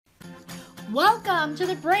Welcome to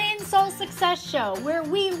the Brain Soul Success Show, where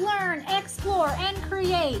we learn, explore, and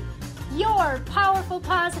create your powerful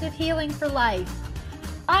positive healing for life.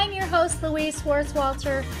 I'm your host, Louise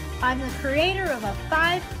Schwartzwalter. I'm the creator of a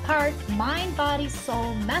 5-part mind, body,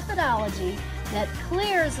 soul methodology that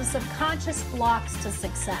clears the subconscious blocks to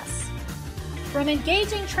success. From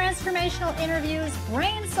engaging transformational interviews,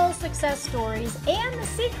 brain soul success stories, and the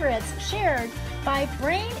secrets shared by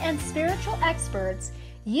brain and spiritual experts,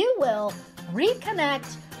 you will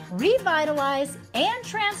reconnect, revitalize, and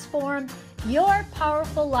transform your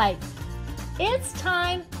powerful life. It's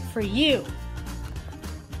time for you.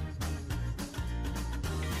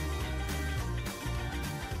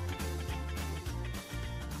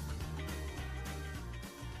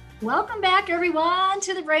 Welcome back, everyone,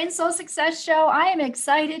 to the Brain Soul Success Show. I am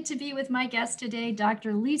excited to be with my guest today,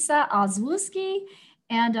 Dr. Lisa Ozlowski,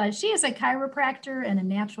 and she is a chiropractor and a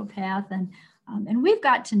naturopath, and we've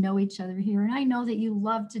got to know each other here. And I know that you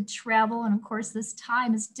love to travel, and of course, this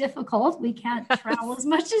time is difficult. We can't travel as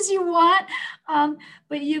much as you want,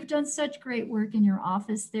 but you've done such great work in your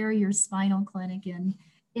office there, your spinal clinic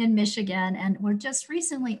in Michigan, and were just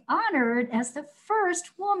recently honored as the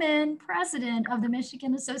first woman president of the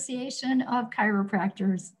Michigan Association of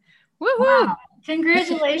Chiropractors. Woohoo! Wow.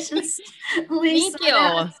 Congratulations, Lisa. Thank you.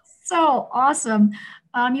 That's so awesome.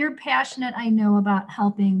 You're passionate, I know, about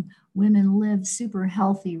helping women live super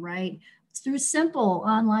healthy, right? Through simple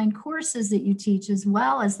online courses that you teach, as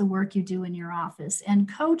well as the work you do in your office and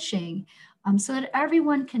coaching, so that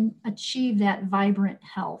everyone can achieve that vibrant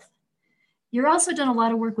health. You're also done a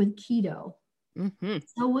lot of work with keto. Mm-hmm.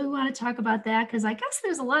 So we want to talk about that because I guess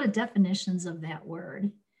there's a lot of definitions of that word.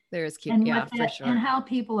 There is keto, And yeah, for sure. And how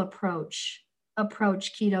people approach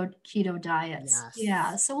keto diets. Yes.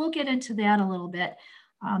 Yeah. So we'll get into that a little bit.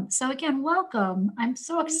 So again, welcome. I'm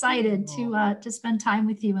so excited to spend time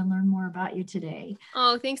with you and learn more about you today.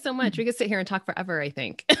 Oh, thanks so much. We could sit here and talk forever, I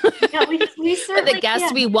think. Yeah, we certainly the guests,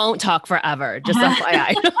 can. We won't talk forever, just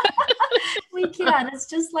FYI. We can.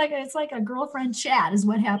 It's like a girlfriend chat is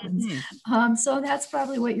what happens. Mm-hmm. So that's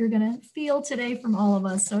probably what you're going to feel today from all of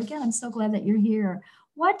us. So again, I'm so glad that you're here.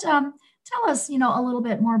 Tell us, a little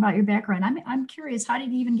bit more about your background. I'm curious, how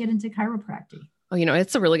did you even get into chiropractic? Oh,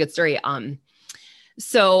 it's a really good story.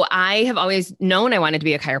 So I have always known I wanted to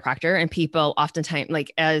be a chiropractor, and people oftentimes,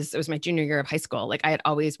 like as it was my junior year of high school, like I had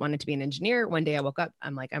always wanted to be an engineer. One day I woke up,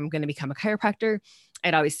 I'm like, I'm going to become a chiropractor.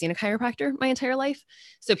 I'd always seen a chiropractor my entire life.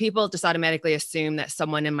 So people just automatically assume that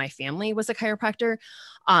someone in my family was a chiropractor.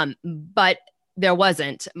 But there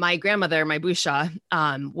wasn't. My grandmother, my Busha,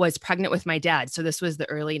 was pregnant with my dad. So this was the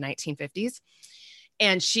early 1950s.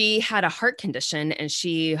 And she had a heart condition, and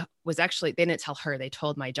she was actually, they didn't tell her, they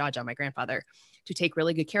told my Jaja, my grandfather, to take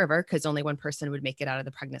really good care of her because only one person would make it out of the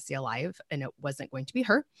pregnancy alive, and it wasn't going to be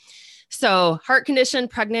her. So heart condition,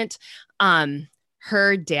 pregnant.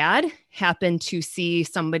 Her dad happened to see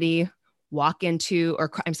somebody crawl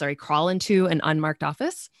into an unmarked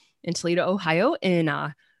office in Toledo, Ohio in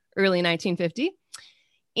early 1950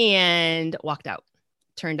 and walked out.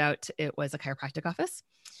 Turned out it was a chiropractic office.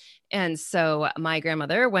 And so my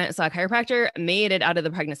grandmother went, saw a chiropractor, made it out of the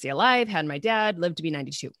pregnancy alive, had my dad, lived to be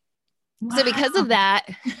 92. Wow. So because of that,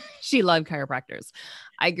 she loved chiropractors.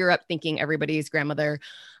 I grew up thinking everybody's grandmother,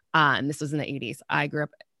 this was in the 80s. I grew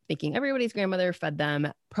up thinking everybody's grandmother fed them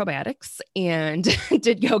probiotics and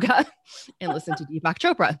did yoga and listened to Deepak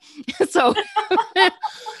Chopra. So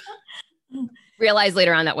realized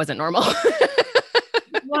later on that wasn't normal.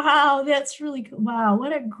 Wow, that's really cool. Wow,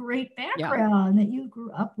 what a great background that you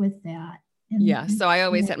grew up with that. So I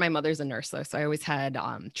always had, my mother's a nurse though. So I always had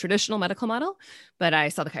traditional medical model, but I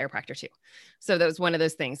saw the chiropractor too. So that was one of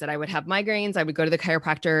those things that I would have migraines. I would go to the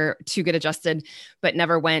chiropractor to get adjusted, but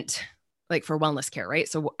never went like for wellness care, right?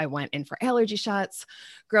 So I went in for allergy shots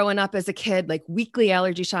growing up as a kid, like weekly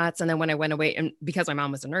allergy shots. And then when I went away, and because my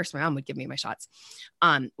mom was a nurse, my mom would give me my shots.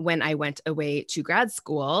 When I went away to grad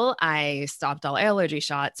school, I stopped all allergy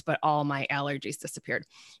shots, but all my allergies disappeared.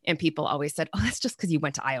 And people always said, oh, that's just because you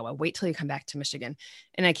went to Iowa. Wait till you come back to Michigan.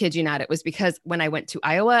 And I kid you not, it was because when I went to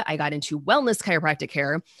Iowa, I got into wellness chiropractic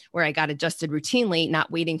care where I got adjusted routinely, not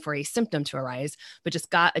waiting for a symptom to arise, but just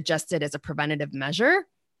got adjusted as a preventative measure.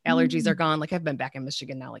 Allergies are gone. Like I've been back in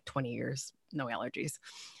Michigan now, like 20 years, no allergies.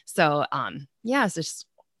 So it's just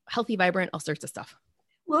healthy, vibrant, all sorts of stuff.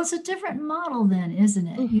 Well, it's a different model then, isn't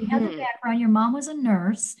it? Mm-hmm. You had the background, your mom was a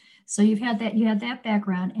nurse. So you had that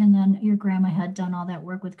background, and then your grandma had done all that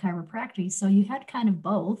work with chiropractic. So you had kind of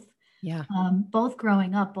both, both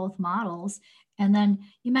growing up, both models. And then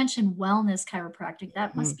you mentioned wellness chiropractic.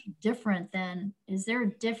 That Mhm. must be different than, is there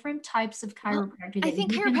different types of Well, chiropractic I that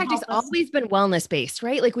think you can chiropractic's help us? always been wellness based,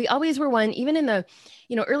 right? Like we always were one, even in the,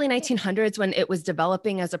 early 1900s when it was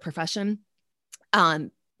developing as a profession.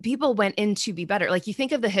 Um, People went in to be better. Like you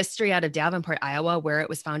think of the history out of Davenport, Iowa, where it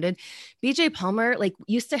was founded. BJ Palmer, like,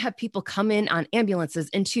 used to have people come in on ambulances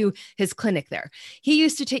into his clinic there. He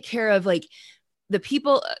used to take care of like the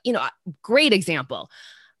people, great example.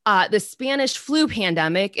 The Spanish flu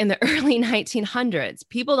pandemic in the early 1900s.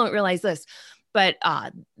 People don't realize this, but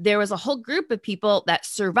there was a whole group of people that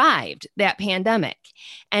survived that pandemic.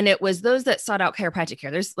 And it was those that sought out chiropractic care.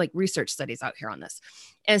 There's like research studies out here on this.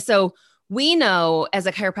 And so we know as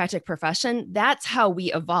a chiropractic profession, that's how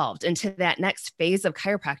we evolved into that next phase of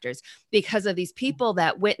chiropractors because of these people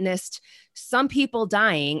that witnessed some people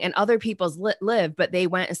dying and other people's lived, but they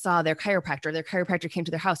went and saw their chiropractor came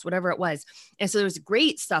to their house, whatever it was. And so there was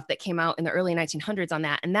great stuff that came out in the early 1900s on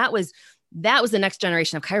that. And that was the next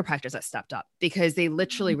generation of chiropractors that stepped up because they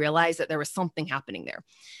literally realized that there was something happening there.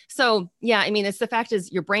 So yeah, I mean, it's the fact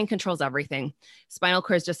is your brain controls everything. Spinal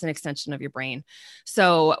cord is just an extension of your brain.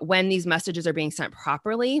 So when these messages are being sent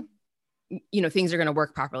properly, things are going to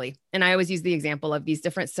work properly. And I always use the example of these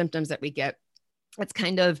different symptoms that we get. It's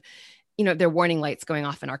kind of, they're warning lights going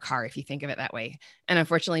off in our car, if you think of it that way. And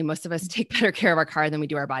unfortunately, most of us take better care of our car than we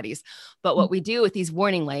do our bodies. But what we do with these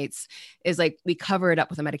warning lights is like we cover it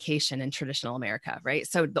up with a medication in traditional America, right?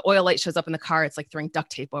 So the oil light shows up in the car. It's like throwing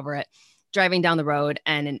duct tape over it, driving down the road.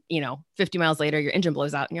 And, 50 miles later, your engine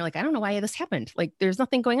blows out and you're like, I don't know why this happened. Like there's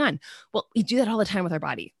nothing going on. Well, we do that all the time with our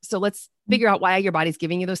body. So let's figure out why your body's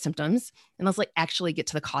giving you those symptoms. And let's like actually get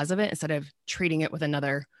to the cause of it instead of treating it with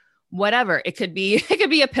another whatever. It could be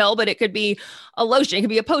a pill, but it could be a lotion. It could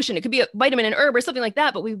be a potion. It could be a vitamin and herb or something like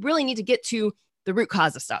that. But we really need to get to the root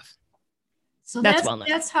cause of stuff. So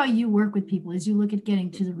that's how you work with people, is you look at getting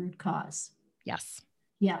to the root cause. Yes.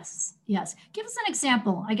 Yes. Yes. Give us an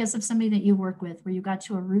example, I guess, of somebody that you work with where you got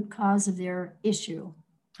to a root cause of their issue.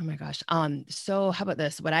 Oh my gosh. So how about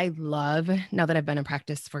this? What I love now that I've been in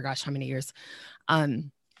practice for gosh, how many years?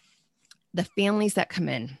 The families that come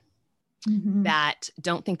in that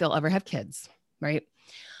don't think they'll ever have kids, right?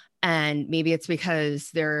 And maybe it's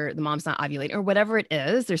because the mom's not ovulating or whatever it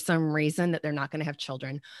is. There's some reason that they're not going to have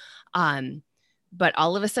children. But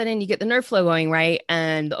all of a sudden you get the nerve flow going, right?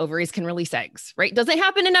 And the ovaries can release eggs, right? Doesn't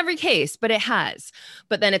happen in every case, but it has.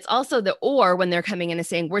 But then it's also when they're coming in and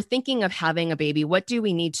saying, we're thinking of having a baby. What do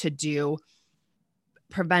we need to do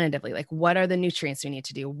preventatively? Like, what are the nutrients we need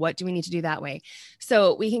to do? What do we need to do that way?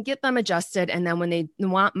 So we can get them adjusted. And then when the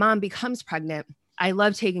mom becomes pregnant, I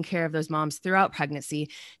love taking care of those moms throughout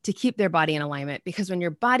pregnancy to keep their body in alignment, because when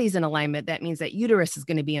your body's in alignment, that means that uterus is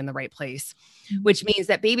going to be in the right place, which means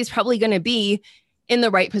that baby's probably going to be in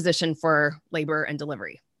the right position for labor and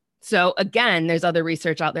delivery. So again, there's other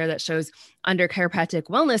research out there that shows under chiropractic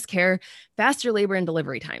wellness care, faster labor and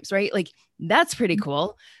delivery times, right? Like that's pretty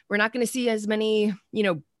cool. We're not going to see as many,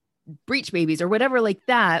 breech babies or whatever like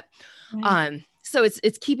that. Right. So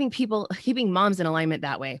it's keeping moms in alignment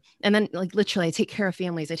that way. And then like literally I take care of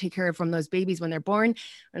families. I take care of from those babies when they're born.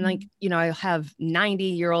 And like, I have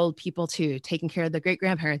 90-year-old people too, taking care of the great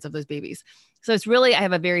grandparents of those babies. So it's really, I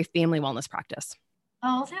have a very family wellness practice.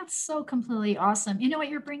 Oh, that's so completely awesome. You know what,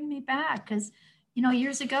 you're bringing me back because,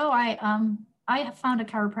 years ago, I found a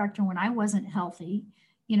chiropractor when I wasn't healthy,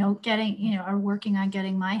 or working on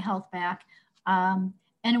getting my health back. And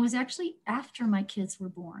it was actually after my kids were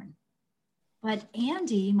born. But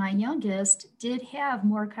Andy, my youngest, did have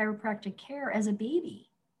more chiropractic care as a baby.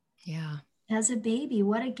 Yeah. As a baby,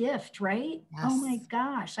 what a gift, right? Yes. Oh my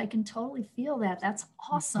gosh, I can totally feel that. That's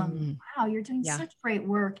awesome. Wow, you're doing such great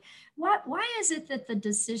work. Why is it that the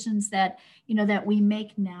decisions that, that we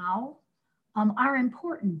make now are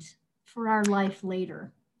important for our life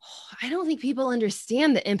later? I don't think people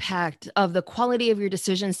understand the impact of the quality of your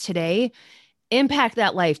decisions today impact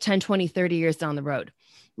that life 10, 20, 30 years down the road,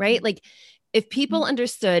 right? Like if people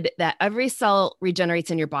understood that every cell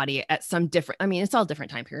regenerates in your body at some different, it's all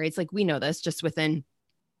different time periods. Like we know this just within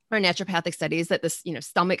our naturopathic studies that this,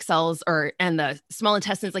 stomach cells and the small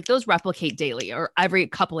intestines, like those replicate daily or every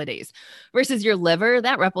couple of days versus your liver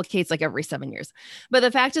that replicates like every 7 years. But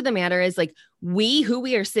the fact of the matter is like who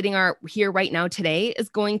we are sitting here right now today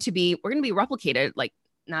we're going to be replicated, like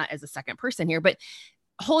not as a second person here, but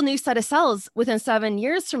a whole new set of cells within 7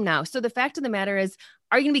 years from now. So the fact of the matter is,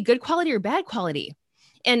 are you going to be good quality or bad quality?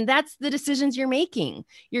 And that's the decisions you're making.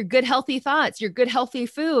 Your good, healthy thoughts, your good, healthy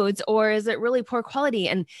foods, or is it really poor quality?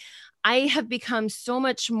 And I have become so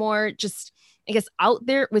much more just, I guess, out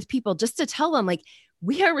there with people just to tell them like,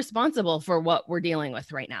 we are responsible for what we're dealing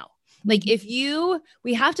with right now. Like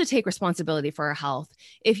we have to take responsibility for our health.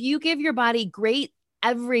 If you give your body great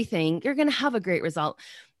everything, you're going to have a great result.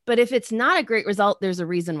 But if it's not a great result, there's a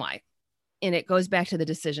reason why. And it goes back to the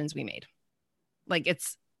decisions we made. Like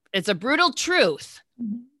it's a brutal truth,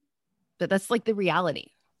 but that's like the reality.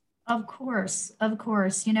 Of course.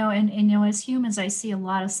 And as humans, I see a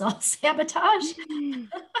lot of self-sabotage.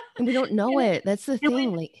 And we don't know it. That's the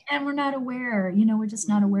thing. And we're not aware, we're just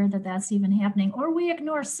not aware that that's even happening, or we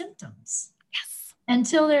ignore symptoms. Yes.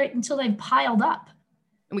 Until they've piled up.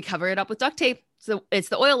 And we cover it up with duct tape. So it's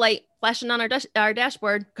the oil light flashing on our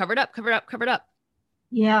dashboard, covered up.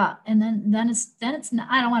 Yeah. And then it's not,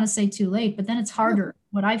 I don't want to say too late, but then it's harder.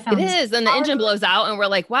 What I found it is. Then the engine blows out and we're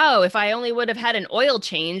like, wow, if I only would have had an oil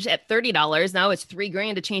change at $30, now it's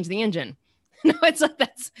 $3,000 to change the engine. No, it's like,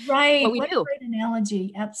 that's right. What we do. A great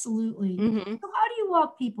analogy. Absolutely. So how do you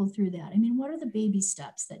walk people through that? I mean, what are the baby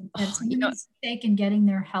steps that someone take in getting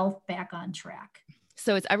their health back on track?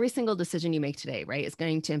 So it's every single decision you make today, right? It's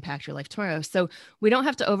going to impact your life tomorrow. So we don't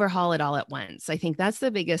have to overhaul it all at once. I think that's the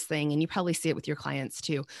biggest thing. And you probably see it with your clients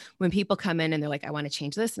too. When people come in and they're like, I want to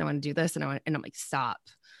change this and I want to do this. And I'm like, stop,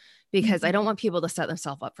 because I don't want people to set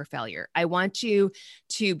themselves up for failure. I want you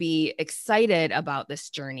to be excited about this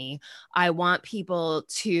journey. I want people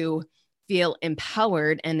to feel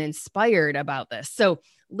empowered and inspired about this. So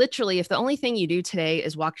literally, if the only thing you do today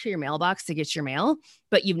is walk to your mailbox to get your mail,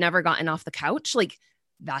 but you've never gotten off the couch, like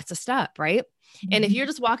that's a step, right? And if you're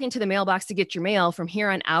just walking to the mailbox to get your mail from here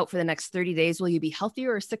on out for the next 30 days, will you be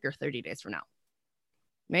healthier or sicker 30 days from now?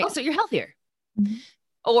 Right? So you're healthier.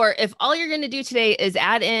 Or if all you're going to do today is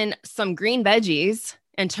add in some green veggies,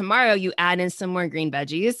 and tomorrow you add in some more green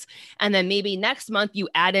veggies, and then maybe next month you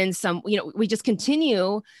add in some, we just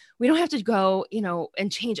continue. We don't have to go,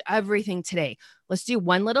 and change everything today. Let's do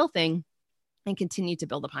one little thing and continue to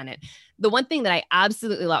build upon it. The one thing that I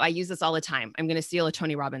absolutely love, I use this all the time. I'm going to steal a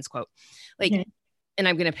Tony Robbins quote, and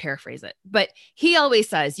I'm going to paraphrase it, but he always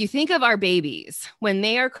says, you think of our babies when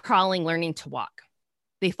they are crawling, learning to walk,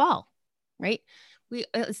 they fall, right?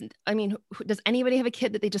 Does anybody have a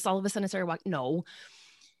kid that they just all of a sudden start walking? No,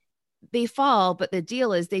 they fall. But the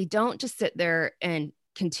deal is they don't just sit there and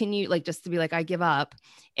continue, like, just to be like, I give up.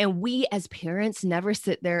 And we as parents never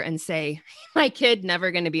sit there and say, my kid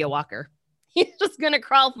never going to be a walker. He's just going to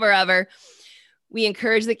crawl forever. We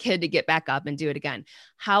encourage the kid to get back up and do it again.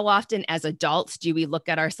 How often as adults do we look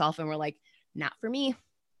at ourselves and we're like, not for me,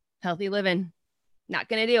 healthy living, not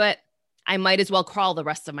going to do it. I might as well crawl the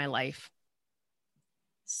rest of my life.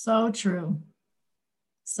 So true.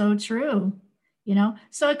 So true.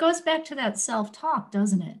 So it goes back to that self-talk,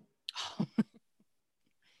 doesn't it?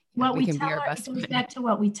 What we tell it goes back to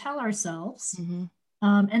what we tell ourselves.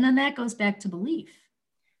 And then that goes back to belief.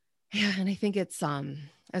 Yeah. And I think it's, I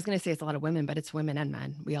was going to say it's a lot of women, but it's women and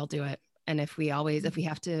men. We all do it. And if we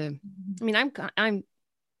have to, I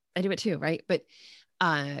do it too. Right. But,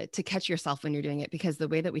 to catch yourself when you're doing it, because the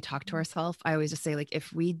way that we talk to ourselves, I always just say, like,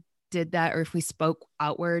 if we did that, or if we spoke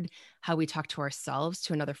outward, how we talk to ourselves,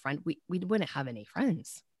 to another friend, we wouldn't have any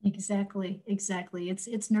friends. Exactly.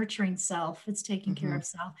 It's nurturing self. It's taking care of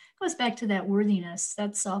self. It goes back to that worthiness,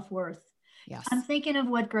 that self-worth. Yes. I'm thinking of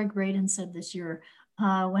what Greg Braden said this year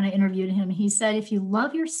when I interviewed him. He said, if you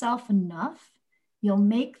love yourself enough, you'll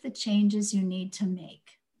make the changes you need to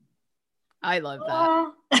make. I love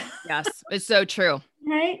that. Yes. It's so true.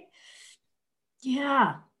 Right?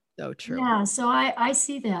 Yeah. So true. Yeah. So I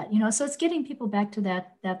see that, so it's getting people back to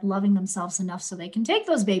that loving themselves enough so they can take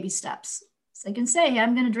those baby steps. So they can say, hey,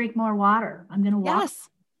 I'm going to drink more water. I'm going to walk. Yes.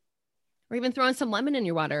 Or even throwing some lemon in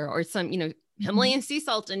your water, or some, Himalayan sea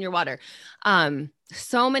salt in your water.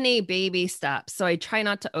 So many baby steps. So I try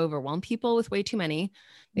not to overwhelm people with way too many,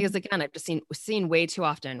 because again, I've just seen way too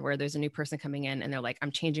often where there's a new person coming in and they're like,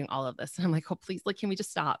 I'm changing all of this. And I'm like, oh, please, can we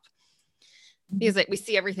just stop? Because we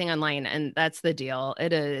see everything online, and that's the deal.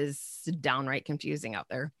 It is downright confusing out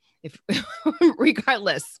there.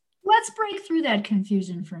 Regardless. Let's break through that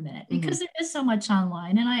confusion for a minute, because there is so much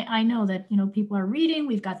online. And I know that, people are reading,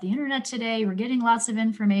 we've got the internet today, we're getting lots of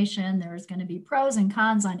information. There's going to be pros and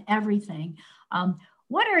cons on everything.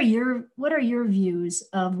 What are your views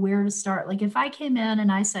of where to start? Like, if I came in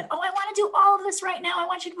and I said, oh, I want to do all of this right now. I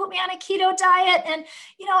want you to put me on a keto diet, and, and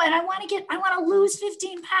I want to lose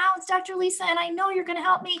 15 pounds, Dr. Lisa, and I know you're going to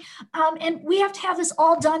help me. And we have to have this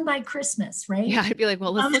all done by Christmas, right? Yeah. I'd be like,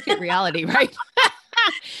 well, let's look at reality, right?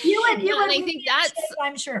 You and I think that's,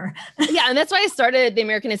 I'm sure. Yeah. And that's why I started the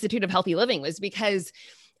American Institute of Healthy Living, was because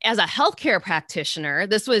as a healthcare practitioner,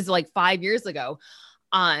 this was like 5 years ago,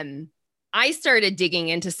 I started digging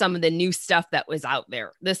into some of the new stuff that was out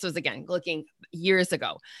there. This was, again, looking years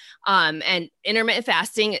ago. And intermittent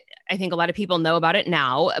fasting, I think a lot of people know about it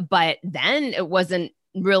now, but then it wasn't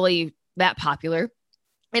really that popular.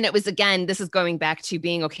 And it was, again, this is going back to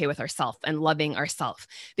being okay with ourselves and loving ourselves,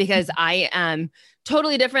 because I am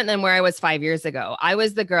totally different than where I was 5 years ago. I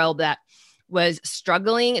was the girl that was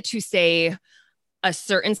struggling to stay a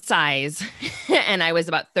certain size and I was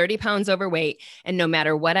about 30 pounds overweight. And no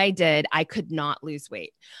matter what I did, I could not lose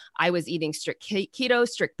weight. I was eating strict keto,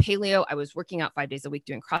 strict paleo. I was working out 5 days a week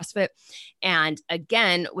doing CrossFit. And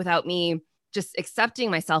again, without me just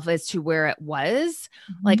accepting myself as to where it was,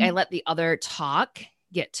 like I let the other talk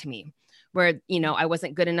get to me where, you know, I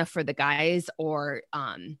wasn't good enough for the guys, or,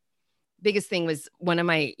 biggest thing was one of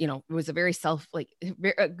my, you know, was a very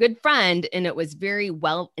a good friend, and it was very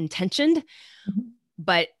well intentioned,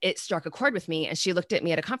 but it struck a chord with me. And she looked at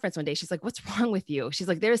me at a conference one day. She's like, "What's wrong with you?" She's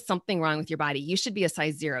like, "There's something wrong with your body. You should be a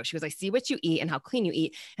size 0." She was like, "I see what you eat and how clean you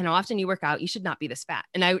eat and how often you work out. You should not be this fat."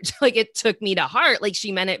 And I like, it took me to heart. Like,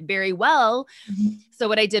 she meant it very well. So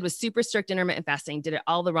what I did was super strict intermittent fasting, did it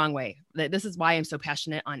all the wrong way. This is why I'm so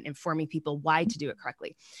passionate on informing people why to do it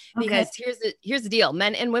correctly. Because here's the deal,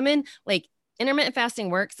 men and women, like, intermittent fasting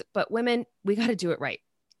works, but women, we got to do it right.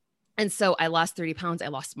 And so I lost 30 pounds. I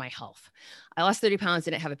lost my health. I lost 30 pounds,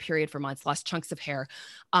 didn't have a period for months, lost chunks of hair.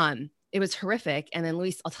 It was horrific. And then,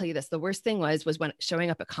 Luis, I'll tell you this, the worst thing was when showing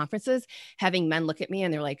up at conferences, having men look at me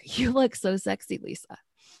and they're like, "You look so sexy, Lisa."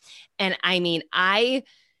 And I mean, I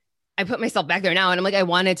put myself back there now and I'm like, I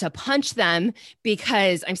wanted to punch them,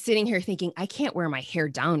 because I'm sitting here thinking, I can't wear my hair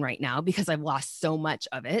down right now because I've lost so much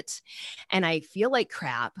of it. And I feel like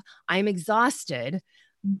crap. I'm exhausted.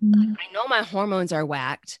 I know my hormones are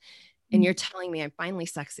whacked, and you're telling me I'm finally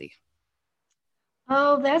sexy.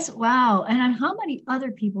 Oh, that's wow. And how many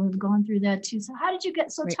other people have gone through that too? So how did you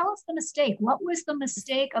get, so Right. tell us the mistake. What was the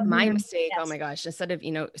mistake of My mistake? Oh my gosh. Instead of,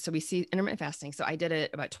 you know, so we see intermittent fasting. So I did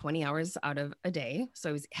it about 20 hours out of a day.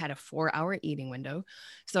 So I had a 4-hour eating window.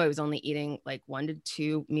 So I was only eating like 1 to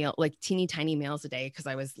 2 like teeny tiny meals a day, because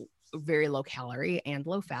I was very low calorie and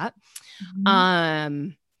low fat.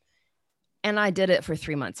 And I did it for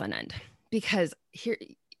 3 months on end, because here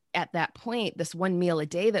at that point, this 1 meal a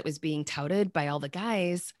day that was being touted by all the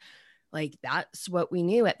guys, like, that's what we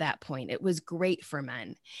knew at that point. It was great for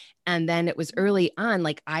men. And then it was early on,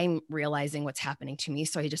 like, I'm realizing what's happening to me.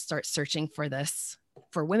 So I just start searching for this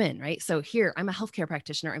for women, right? So here, I'm a healthcare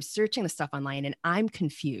practitioner. I'm searching the stuff online and I'm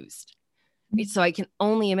confused. Right? So I can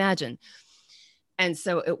only imagine. And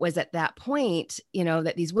so it was at that point, you know,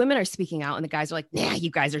 that these women are speaking out and the guys are like, "Nah,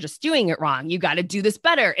 you guys are just doing it wrong. You got to do this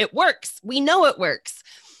better. It works. We know it works."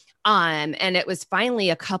 And it was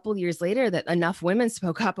finally a couple years later that enough women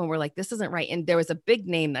spoke up and were like, "This isn't right." And there was a big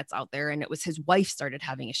name that's out there, and it was his wife started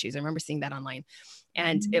having issues. I remember seeing that online.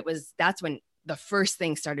 And that's when the first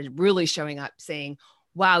thing started really showing up, saying,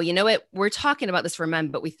 "Wow, you know what? We're talking about this for men,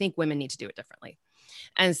 but we think women need to do it differently."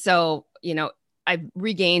 And so, you know, I've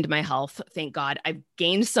regained my health. Thank God. I've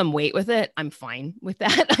gained some weight with it. I'm fine with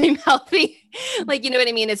that. I'm healthy. Like, you know what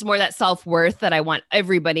I mean? It's more that self-worth that I want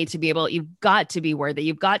everybody to be able, you've got to be worthy.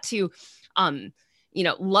 You've got to, you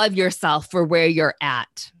know, love yourself for where you're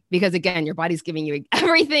at, because again, your body's giving you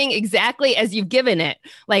everything exactly as you've given it.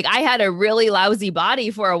 Like, I had a really lousy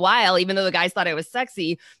body for a while, even though the guys thought I was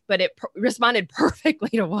sexy, but it responded perfectly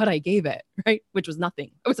to what I gave it, right? Which was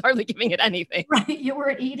nothing. I was hardly giving it anything. Right. You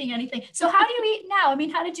weren't eating anything. So how do you eat now? I mean,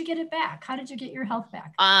 how did you get it back? How did you get your health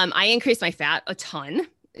back? I increased my fat a ton.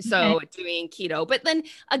 So doing keto, but then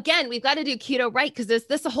again, we've got to do keto right, because there's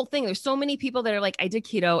this whole thing. There's so many people that are like, "I did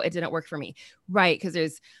keto, it didn't work for me." Right? Because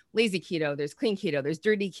there's lazy keto, there's clean keto, there's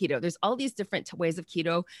dirty keto, there's all these different ways of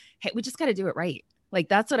keto. Hey, we just got to do it right. Like,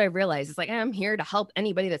 that's what I realized. It's like, I'm here to help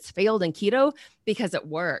anybody that's failed in keto, because it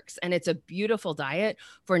works. And it's a beautiful diet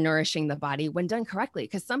for nourishing the body when done correctly.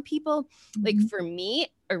 Because some people, like for me,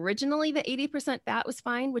 originally the 80% fat was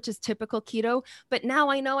fine, which is typical keto. But now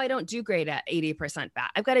I know I don't do great at 80%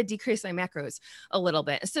 fat. I've got to decrease my macros a little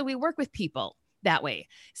bit. So we work with people that way.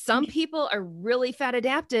 Some people are really fat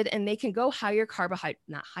adapted and they can go higher carbohydrate,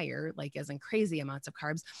 not higher, like as in crazy amounts of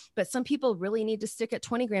carbs, but some people really need to stick at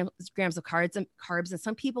 20 grams of carbs. And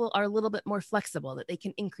some people are a little bit more flexible that they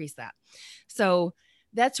can increase that. So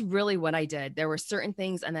that's really what I did. There were certain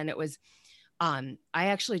things. And then it was, I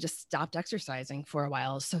actually just stopped exercising for a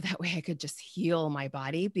while so that way I could just heal my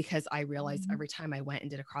body, because I realized every time I went and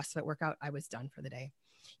did a CrossFit workout, I was done for the day.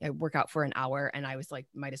 I work out for an hour and I was like,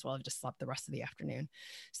 might as well have just slept the rest of the afternoon.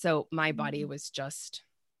 So my body was just,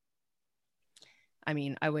 I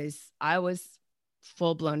mean, I was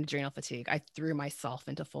full blown adrenal fatigue. I threw myself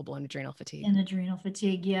into full blown adrenal fatigue. And adrenal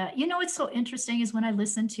fatigue. Yeah. You know, what's so interesting is when I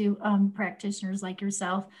listen to practitioners like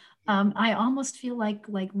yourself, I almost feel like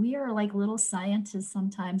we are like little scientists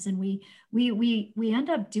sometimes, and we end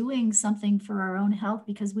up doing something for our own health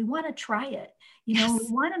because we want to try it. You know, we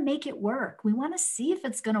want to make it work. We want to see if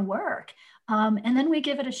it's going to work. And then we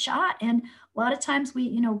give it a shot. And a lot of times we,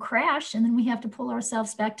 you know, crash, and then we have to pull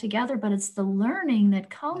ourselves back together. But it's the learning that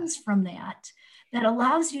comes from that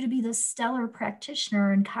allows you to be the stellar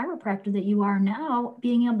practitioner and chiropractor that you are now,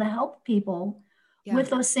 being able to help people with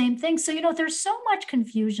those same things. So, you know, there's so much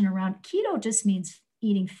confusion around keto. Just means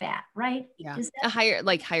eating fat, right? Yeah. A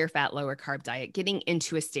higher fat, lower carb diet, getting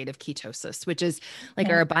into a state of ketosis, which is like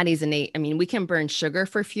our body's innate. I mean, we can burn sugar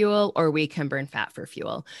for fuel, or we can burn fat for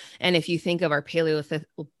fuel. And if you think of our Paleolithic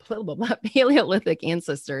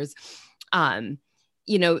ancestors,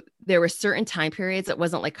 you know, there were certain time periods. It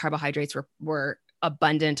wasn't like carbohydrates were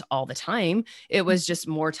abundant all the time. It was just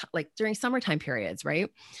more like during summertime periods. Right.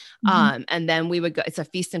 And then we would go, it's a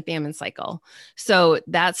feast and famine cycle. So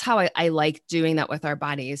that's how I like doing that with our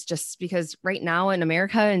bodies, just because right now in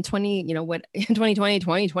America in 2020,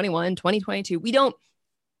 2021, 2022, we don't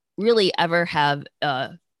really ever have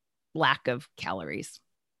a lack of calories.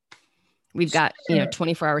 We've got,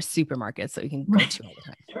 24-hour supermarkets that we can go to all the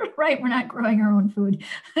time. Right. We're not growing our own food.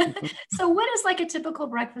 So what is like a typical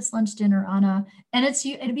breakfast, lunch, dinner and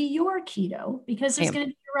it'd be your keto, because there's going to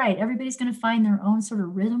be, right, everybody's going to find their own sort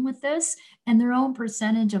of rhythm with this and their own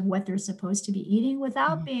percentage of what they're supposed to be eating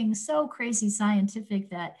without being so crazy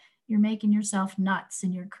scientific that you're making yourself nuts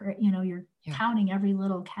and you're counting every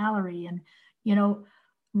little calorie and,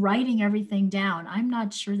 writing everything down. I'm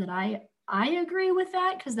not sure that I agree with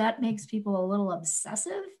that, because that makes people a little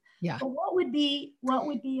obsessive. Yeah. But what would be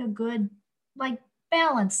a good like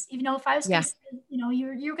balance? Even though if I was to say,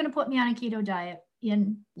 you're going to put me on a keto diet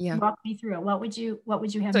and walk me through it, what would you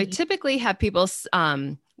have? So I typically have people,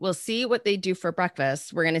 we'll see what they do for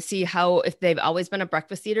breakfast. We're going to see if they've always been a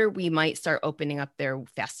breakfast eater, we might start opening up their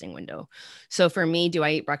fasting window. So for me, do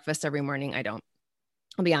I eat breakfast every morning? I don't.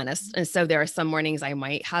 I'll be honest. And so there are some mornings I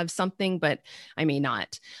might have something, but I may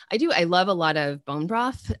not. I love a lot of bone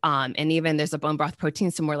broth. And even there's a bone broth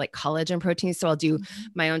protein, some more like collagen protein. So I'll do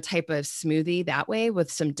my own type of smoothie that way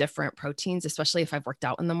with some different proteins, especially if I've worked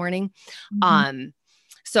out in the morning.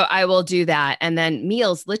 So I will do that. And then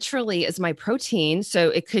meals literally is my protein. So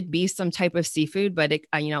it could be some type of seafood, but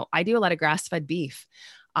I do a lot of grass-fed beef.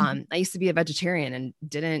 I used to be a vegetarian and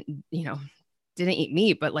didn't eat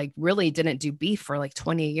meat, but like really didn't do beef for like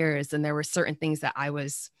 20 years. And there were certain things that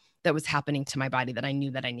was happening to my body that I knew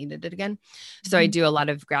that I needed it again. So I do a lot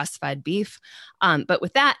of grass-fed beef, but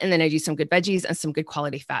with that, and then I do some good veggies and some good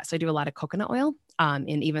quality fat. So I do a lot of coconut oil, and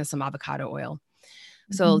even some avocado oil.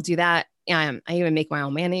 So I'll do that. I even make my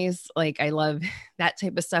own mayonnaise. Like I love that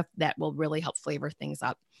type of stuff that will really help flavor things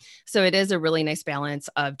up. So it is a really nice balance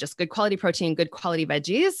of just good quality protein, good quality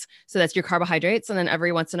veggies. So that's your carbohydrates. And then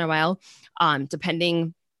every once in a while,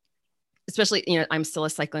 depending, especially, I'm still a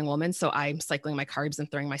cycling woman, so I'm cycling my carbs and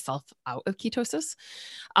throwing myself out of ketosis.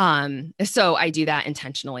 So I do that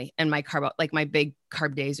intentionally. And my big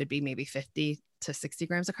carb days would be maybe 50 to 60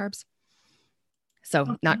 grams of carbs.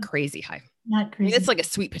 So not crazy high. Not crazy. It's like a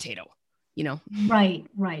sweet potato,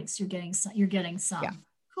 Right. So you're getting some. Yeah.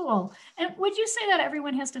 Cool. And would you say that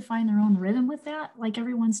everyone has to find their own rhythm with that? Like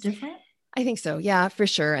everyone's different? I think so. Yeah, for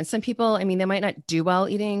sure. And some people, they might not do well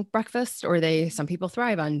eating breakfast, or some people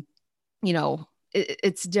thrive on,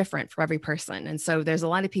 it's different for every person. And so there's a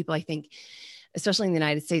lot of people, I think, especially in the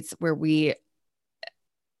United States, where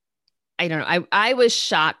I don't know. I was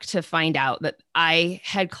shocked to find out that I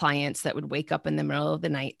had clients that would wake up in the middle of the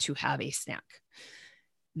night to have a snack.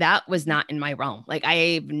 That was not in my realm. Like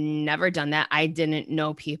I've never done that. I didn't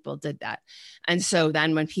know people did that. And so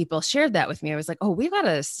then when people shared that with me, I was like, oh, we got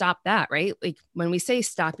to stop that, right? Like when we say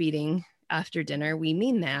stop eating after dinner, we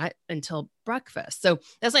mean that until breakfast. So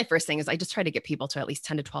that's my first thing, is I just try to get people to at least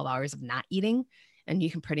 10 to 12 hours of not eating. And you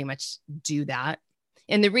can pretty much do that.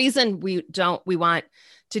 And the reason we want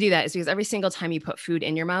to do that is because every single time you put food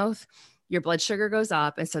in your mouth, your blood sugar goes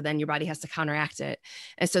up. And so then your body has to counteract it.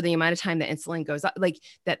 And so the amount of time that insulin goes up, like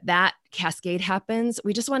that cascade happens,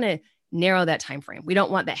 we just want to narrow that time frame. We don't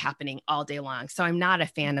want that happening all day long. So I'm not a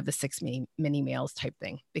fan of the 6 mini meals type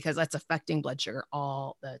thing, because that's affecting blood sugar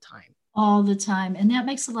all the time. All the time. And that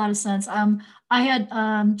makes a lot of sense. I had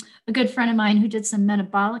a good friend of mine who did some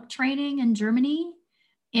metabolic training in Germany,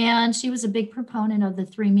 and she was a big proponent of the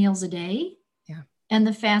 3 meals a day. And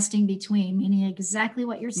the fasting between, meaning exactly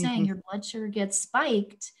what you're saying. Your blood sugar gets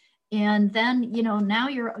spiked. And then, now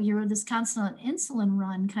you're this constant insulin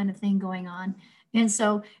run kind of thing going on. And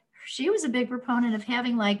so she was a big proponent of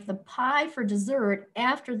having like the pie for dessert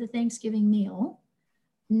after the Thanksgiving meal,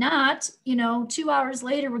 not, 2 hours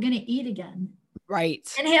later, we're going to eat again. Right.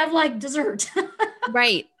 And have like dessert.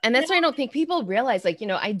 Right. And that's why I don't think people realize, like,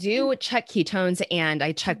 I do check ketones and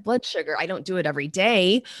I check blood sugar. I don't do it every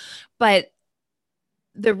day, but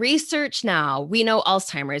the research now, we know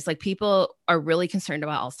Alzheimer's, like people are really concerned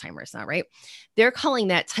about Alzheimer's now, right? They're calling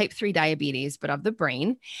that type 3 diabetes, but of the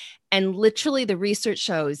brain. And literally the research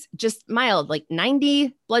shows just mild, like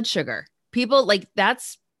 90 blood sugar. People like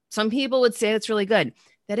some people would say that's really good.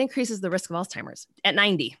 That increases the risk of Alzheimer's at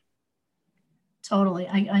 90. Totally.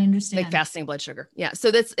 I understand. Like fasting blood sugar. Yeah. So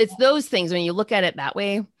it's those things when you look at it that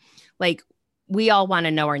way, like we all want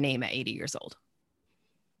to know our name at 80 years old.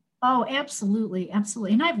 Oh, absolutely.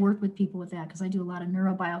 Absolutely. And I've worked with people with that because I do a lot of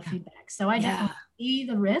neurobiofeedback. So I definitely see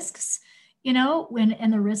the risks,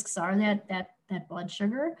 and the risks are that blood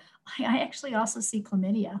sugar. I actually also see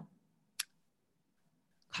chlamydia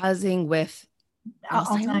causing with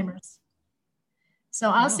Alzheimer's.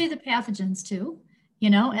 So I'll see the pathogens too,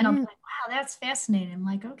 and I'm like, wow, that's fascinating. I'm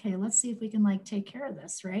like, okay, let's see if we can like take care of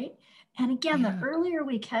this. Right. And again, the earlier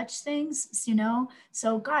we catch things,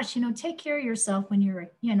 so gosh, take care of yourself when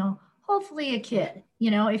you're, hopefully a kid,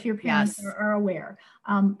 if your parents are aware,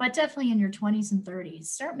 but definitely in your 20s and 30s,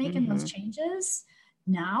 start making those changes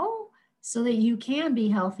now so that you can be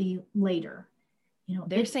healthy later.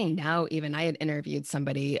 They're saying now, even I had interviewed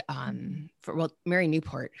somebody Mary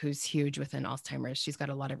Newport, who's huge within Alzheimer's. She's got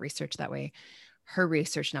a lot of research that way. Her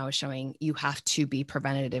research now is showing you have to be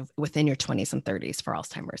preventative within your 20s and 30s for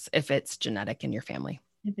Alzheimer's if it's genetic in your family.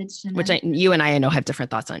 If it's genetic. Which you and I know have different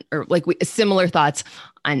thoughts on, or like similar thoughts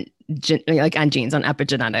on on genes, on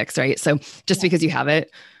epigenetics, right? So just because you have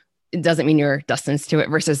it, it doesn't mean you're destined to it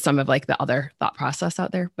versus some of like the other thought process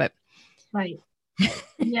out there. But right.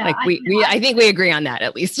 Yeah. Like I think we agree on that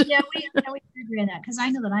at least. Yeah, we agree on that because I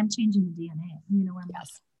know that I'm changing the DNA. I'm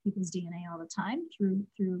people's DNA all the time through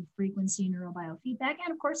frequency neurobiofeedback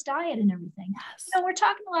and of course diet and everything. Yes. We're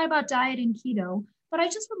talking a lot about diet and keto, but I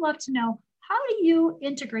just would love to know, how do you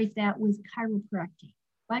integrate that with chiropractic?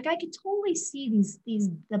 Like I could totally see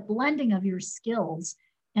the blending of your skills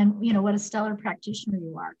and what a stellar practitioner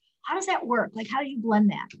you are. How does that work? Like how do you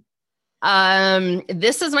blend that?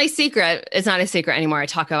 This is my secret. It's not a secret anymore. I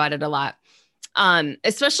talk about it a lot.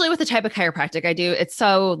 Especially with the type of chiropractic I do, it's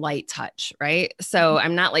so light touch, right? So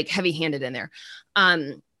I'm not like heavy handed in there.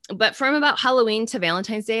 But from about Halloween to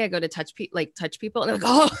Valentine's Day, I go to touch people and they're like,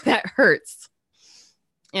 oh, that hurts.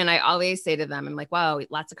 And I always say to them, I'm like, wow,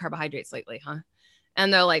 lots of carbohydrates lately, huh?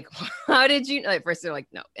 And they're like, how did you know? At first they're like,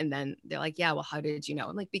 no. And then they're like, yeah, well, how did you know?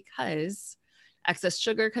 I'm like, because excess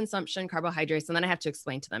sugar consumption, carbohydrates. And then I have to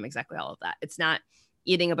explain to them exactly all of that. It's not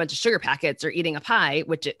eating a bunch of sugar packets or eating a pie,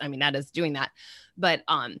 that is doing that, but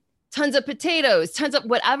tons of potatoes, tons of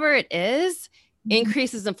whatever it is,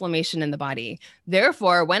 increases inflammation in the body.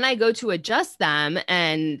 Therefore, when I go to adjust them,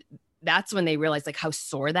 and that's when they realize like how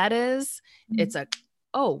sore that is, it's a,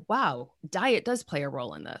 oh, wow, diet does play a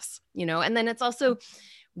role in this, and then it's also,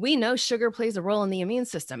 we know sugar plays a role in the immune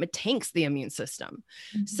system. It tanks the immune system.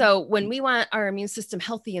 So when we want our immune system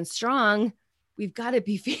healthy and strong, we've got to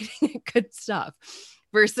be feeding it good stuff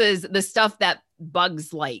versus the stuff that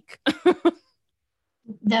bugs like.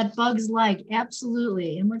 That bugs like,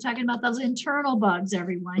 absolutely. And we're talking about those internal bugs,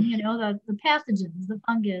 everyone, the pathogens, the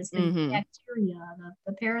fungus, the bacteria,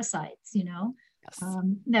 the parasites,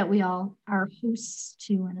 that we all are hosts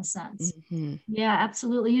to in a sense. Yeah,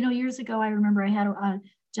 absolutely. Years ago, I remember I had a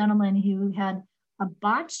gentleman who had a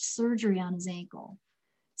botched surgery on his ankle.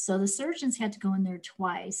 So the surgeons had to go in there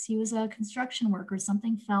twice. He was a construction worker.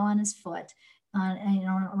 Something fell on his foot,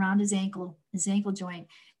 around his ankle joint.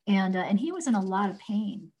 And he was in a lot of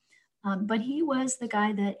pain. But he was the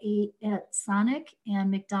guy that ate at Sonic and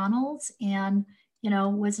McDonald's and,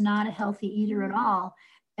 was not a healthy eater at all.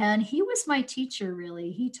 And he was my teacher,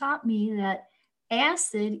 really. He taught me that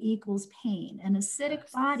acid equals pain, and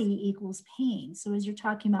acidic body equals pain. So as you're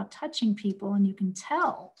talking about touching people and you can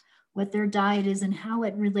tell what their diet is and how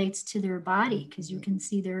it relates to their body, because you can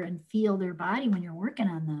see and feel their body when you're working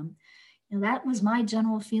on them. That was my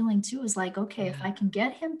general feeling too, is like, okay, if I can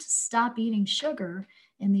get him to stop eating sugar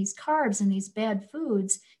and these carbs and these bad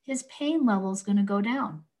foods, his pain level is going to go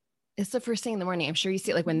down. It's the first thing in the morning. I'm sure you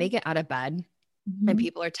see it like when they get out of bed and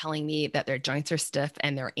people are telling me that their joints are stiff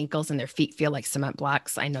and their ankles and their feet feel like cement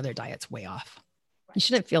blocks. I know their diet's way off. Right. You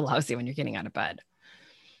shouldn't feel lousy when you're getting out of bed.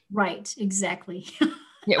 Right. Exactly.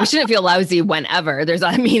 Yeah. We shouldn't feel lousy whenever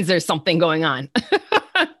that means there's something going on.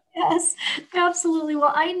 Yes, absolutely.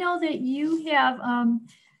 Well, I know that you have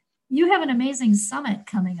you have an amazing summit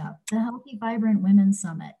coming up, the Healthy Vibrant Women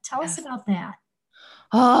Summit. Tell us about that.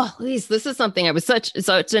 Oh, Lise, this is something I was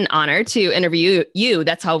such an honor to interview you.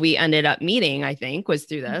 That's how we ended up meeting, I think, was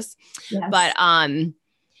through this. Yes. But I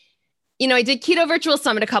did Keto Virtual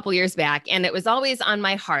Summit a couple years back, and it was always on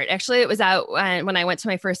my heart. Actually, it was out when I went to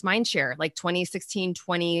my first Mindshare, like 2016,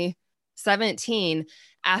 2017.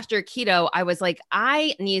 After keto, I was like,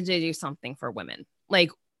 I need to do something for women.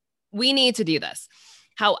 Like, we need to do this.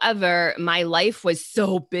 However, my life was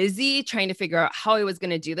so busy trying to figure out how I was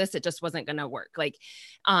going to do this. It just wasn't going to work.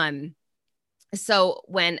 So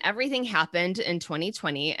when everything happened in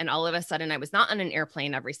 2020 and all of a sudden I was not on an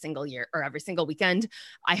airplane every single year or every single weekend,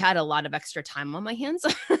 I had a lot of extra time on my hands.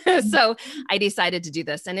 So I decided to do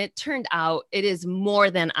this, and it turned out it is more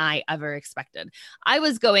than I ever expected. I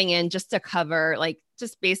was going in just to cover like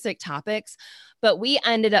just basic topics, but we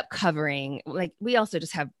ended up covering, like, we also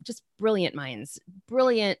just have just brilliant minds,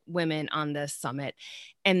 brilliant women on this summit,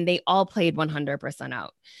 and they all played 100%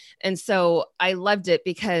 out. And so I loved it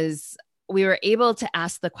because we were able to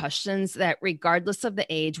ask the questions that regardless of the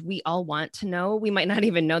age, we all want to know. We might not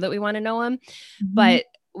even know that we want to know them, but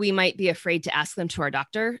we might be afraid to ask them to our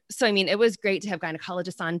doctor. So, I mean, it was great to have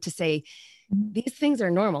gynecologists on to say, these things are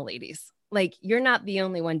normal, ladies. Like, you're not the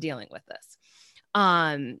only one dealing with this.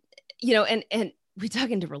 And we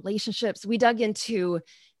dug into relationships. We dug into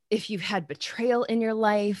if you've had betrayal in your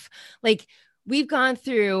life. Like, we've gone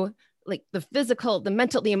through like the physical, the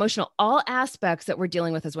mental, the emotional, all aspects that we're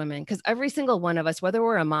dealing with as women. Because every single one of us, whether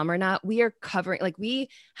we're a mom or not, we are covering, like, we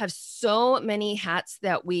have so many hats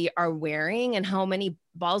that we are wearing and how many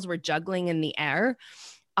balls we're juggling in the air.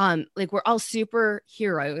 Like, we're all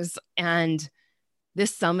superheroes, and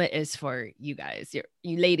this summit is for you guys,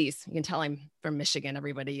 you ladies. You can tell I'm from Michigan.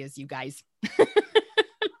 Everybody is you guys.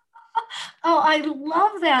 Oh, I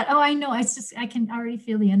love that. Oh, I know. I can already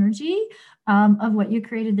feel the energy of what you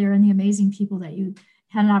created there and the amazing people that you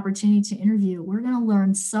had an opportunity to interview. We're going to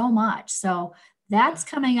learn so much. So that's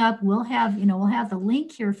coming up. We'll have the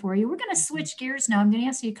link here for you. We're going to switch gears now. I'm going to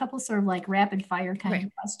ask you a couple sort of like rapid fire kind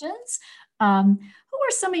of questions. Who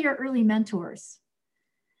are some of your early mentors?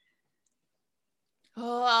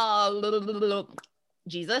 Oh,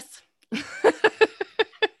 Jesus.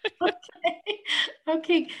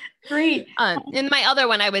 Okay, great. And my other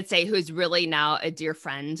one, I would say, who's really now a dear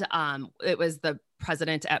friend. It was the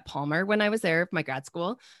president at Palmer when I was there, my grad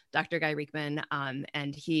school, Dr. Guy Reekman.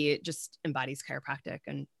 And he just embodies chiropractic,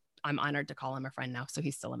 and I'm honored to call him a friend now. So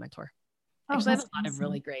he's still a mentor. Actually, I have a lot of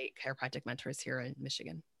really great chiropractic mentors here in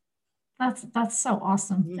Michigan. That's so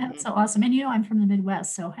awesome. That's so awesome. And I'm from the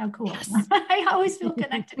Midwest, so how cool. Yes. I always feel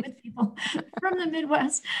connected with people from the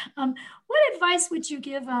Midwest. What advice would you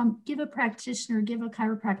give a practitioner, give a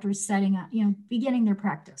chiropractor setting up, beginning their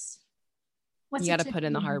practice? You got to put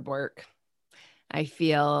in the hard work. I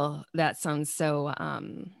feel that sounds so,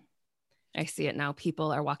 I see it now.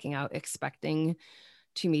 People are walking out expecting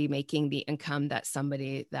to be making the income that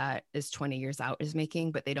somebody that is 20 years out is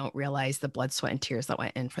making, but they don't realize the blood, sweat, and tears that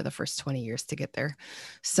went in for the first 20 years to get there.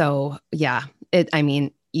 So yeah,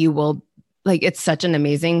 you will, like, it's such an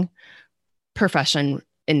amazing profession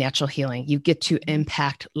in natural healing. You get to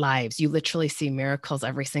impact lives. You literally see miracles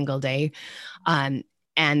every single day. And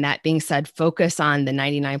that being said, focus on the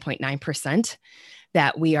 99.9%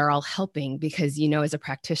 that we are all helping, because, as a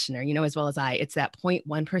practitioner, as well as I, it's that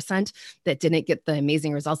 0.1% that didn't get the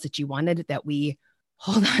amazing results that you wanted that we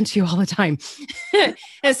hold on to all the time.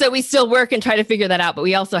 And so we still work and try to figure that out, but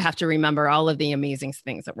we also have to remember all of the amazing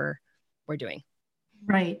things that we're doing.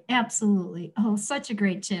 Right. Absolutely. Oh, such a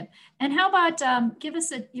great tip. And how about give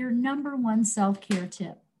us your number one self-care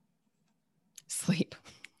tip? Sleep.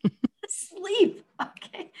 Sleep.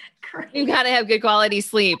 Okay, great. You got to have good quality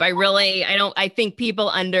sleep. I think people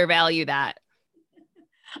undervalue that.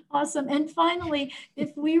 Awesome. And finally,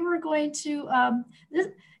 if we were going to,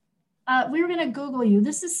 we were going to Google you,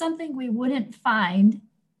 this is something we wouldn't find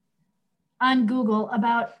on Google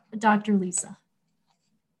about Dr. Lisa.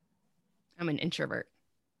 I'm an introvert.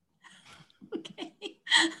 Okay.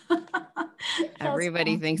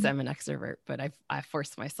 Everybody thinks I'm an extrovert, but I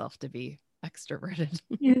force myself to be extroverted.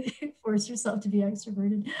 You force yourself to be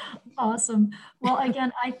extroverted. Awesome. Well,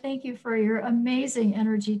 again, I thank you for your amazing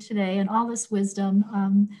energy today and all this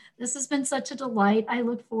wisdom. This has been such a delight. I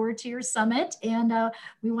look forward to your summit, and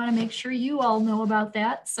we want to make sure you all know about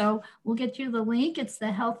that. So we'll get you the link. It's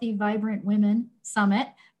the Healthy Vibrant Women Summit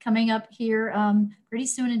coming up here pretty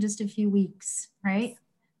soon, in just a few weeks, right?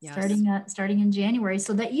 Yes. Starting in January,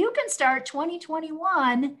 so that you can start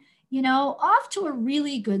 2021 off to a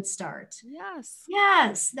really good start. Yes.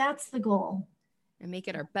 Yes, that's the goal. And make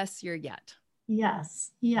it our best year yet.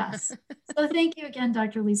 Yes, yes. So thank you again,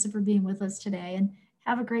 Dr. Lisa, for being with us today, and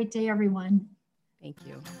have a great day, everyone. Thank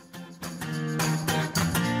you.